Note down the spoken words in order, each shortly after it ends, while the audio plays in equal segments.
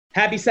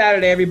Happy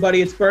Saturday,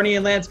 everybody. It's Bernie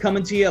and Lance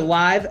coming to you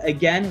live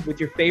again with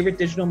your favorite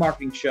digital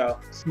marketing show,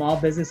 Small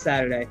Business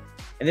Saturday.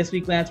 And this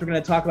week, Lance, we're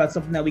going to talk about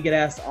something that we get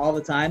asked all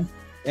the time.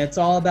 And it's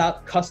all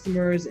about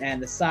customers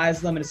and the size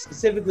of them. And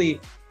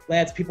specifically,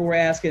 Lance, people were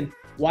asking,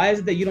 why is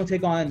it that you don't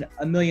take on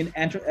a million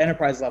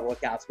enterprise level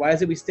accounts? Why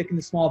is it we stick in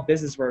the small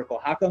business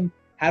vertical? How do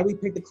we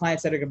pick the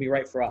clients that are going to be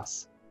right for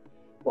us?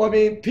 Well, I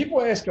mean,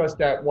 people ask us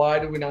that, why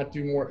do we not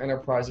do more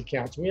enterprise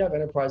accounts? We have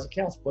enterprise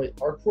accounts, but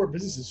our core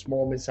business is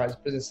small,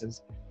 mid-sized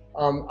businesses.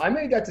 I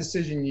made that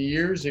decision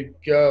years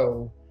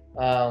ago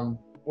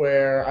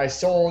where I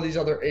saw all these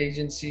other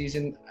agencies.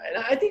 And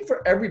I think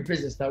for every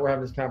business that we're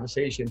having this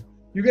conversation,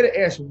 you got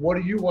to ask,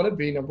 what do you want to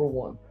be, number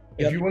one?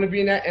 Yep. If you want to be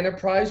in that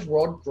enterprise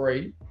world,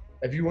 great.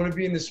 If you want to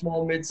be in the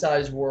small,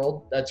 mid-sized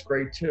world, that's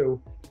great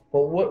too.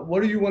 But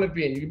what do you want to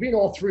be in? You can be in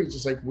all three,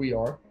 just like we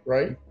are,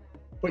 right?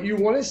 But you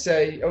want to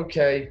say,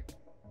 okay,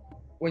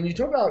 when you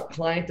talk about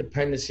client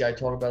dependency, I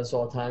talk about this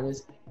all the time,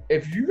 is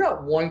if you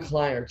got one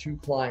client or two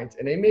clients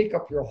and they make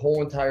up your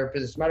whole entire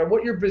business, no matter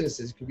what your business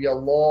is, it could be a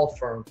law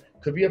firm,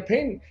 could be a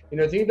painting.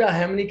 Think about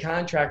how many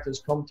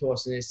contractors come to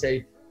us and they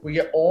say, we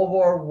get all of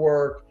our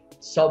work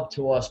sub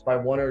to us by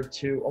one or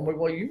two. I'm like,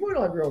 well, you might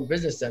not have your own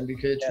business then,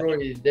 because it's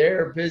really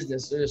their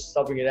business. They're just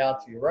subbing it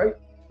out to you, right?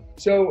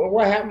 So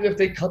what happens if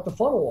they cut the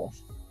funnel off,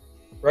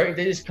 right? If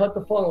they just cut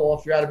the funnel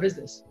off, you're out of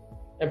business.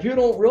 And people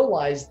don't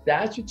realize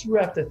that's what you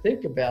have to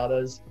think about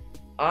is,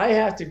 I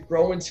have to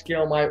grow and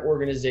scale my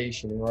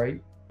organization,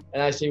 right?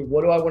 And I say,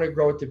 what do I want to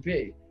grow it to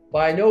be? But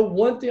I know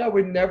one thing I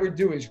would never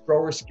do is grow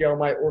or scale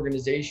my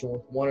organization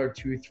with one or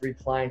two, three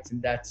clients,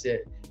 and that's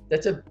it.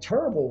 That's a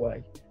terrible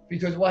way,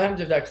 because what happens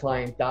if that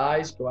client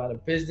dies, go out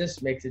of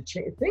business, makes a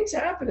change? Things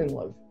happen in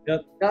life.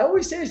 Yep. Now, I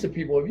always say this to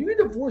people, if you get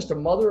divorced, the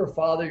mother or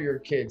father of your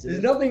kids,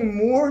 there's nothing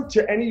more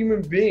to any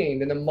human being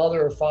than the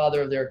mother or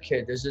father of their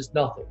kid. There's just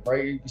nothing,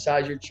 right?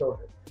 Besides your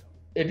children.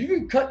 If you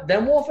can cut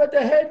them off at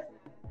the head,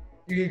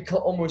 you can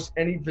cut almost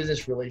any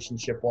business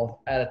relationship off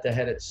at the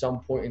head at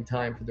some point in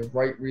time for the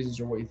right reasons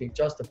or what you think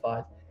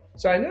justified.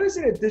 So I know this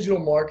is a digital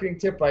marketing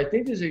tip, but I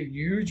think there's a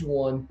huge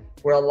one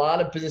where a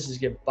lot of businesses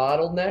get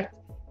bottlenecked,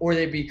 or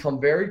they become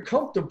very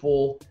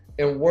comfortable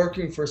in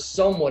working for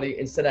somebody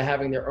instead of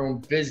having their own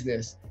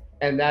business.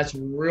 And that's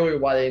really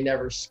why they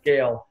never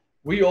scale.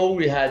 We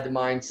always had the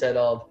mindset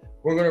of,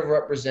 we're going to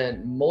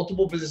represent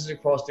multiple businesses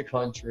across the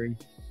country.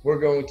 We're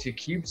going to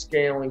keep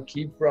scaling,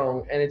 keep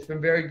growing, and it's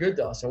been very good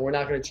to us, and we're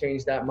not going to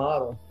change that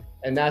model.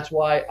 And that's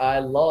why I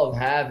love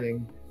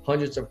having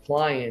hundreds of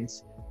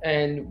clients,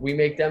 and we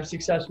make them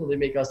successful, they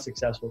make us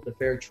successful. It's a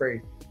fair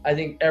trade. I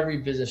think every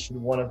business should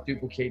want to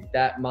duplicate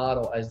that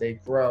model as they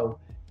grow.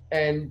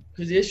 And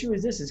because the issue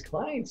is this, is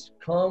clients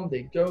come,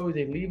 they go,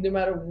 they leave, no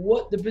matter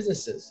what the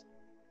business is,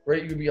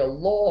 right? You could be a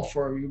law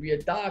firm, you could be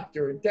a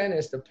doctor, a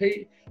dentist,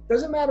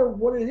 doesn't matter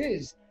what it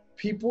is.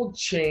 People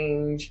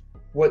change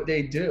what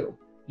they do.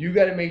 You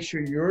got to make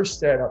sure you're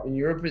set up and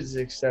your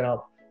business is set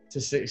up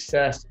to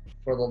success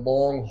for the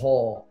long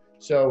haul.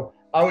 So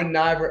I would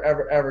never,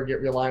 ever, ever get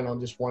relying on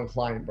just one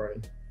client,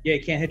 Bernie. Yeah,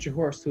 you can't hitch your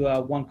horse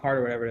to one cart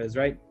or whatever it is,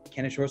 right?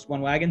 Can't hitch your horse to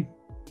one wagon?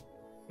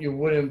 You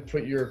wouldn't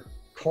put your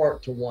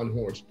cart to one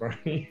horse,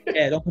 Bernie.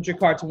 Yeah, don't put your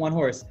cart to one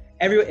horse.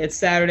 It's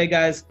Saturday,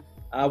 guys.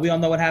 We all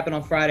know what happened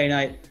on Friday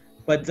night.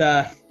 But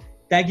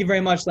thank you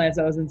very much, Lance.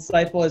 That was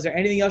insightful. Is there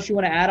anything else you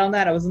want to add on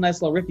that? It was a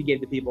nice little riff you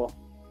gave the people.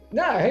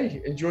 Nah,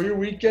 hey, enjoy your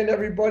weekend,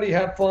 everybody.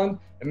 Have fun,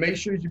 and make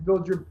sure as you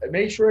build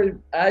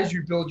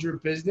your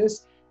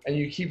business and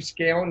you keep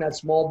scaling that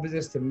small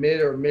business to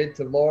mid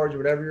to large,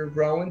 whatever you're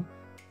growing,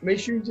 make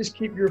sure you just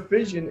keep your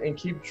vision and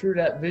keep true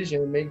to that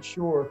vision, and make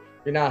sure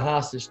you're not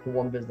hostage to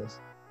one business.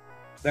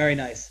 Very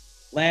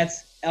nice.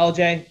 Lance,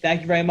 LJ,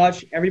 thank you very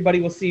much. Everybody,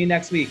 we'll see you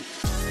next week.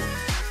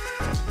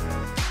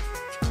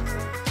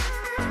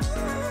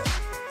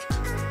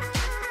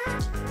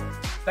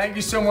 Thank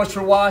you so much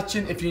for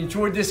watching. If you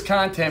enjoyed this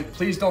content,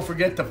 please don't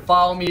forget to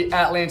follow me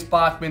at Lance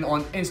Bachmann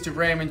on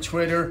Instagram and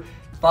Twitter.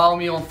 Follow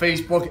me on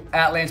Facebook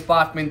at Lance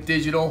Bachmann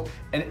Digital.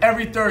 And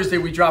every Thursday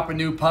we drop a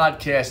new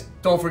podcast.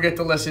 Don't forget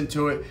to listen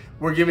to it.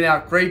 We're giving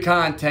out great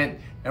content.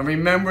 And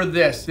remember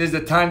this is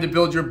the time to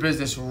build your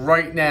business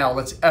right now.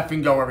 Let's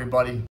effing go, everybody.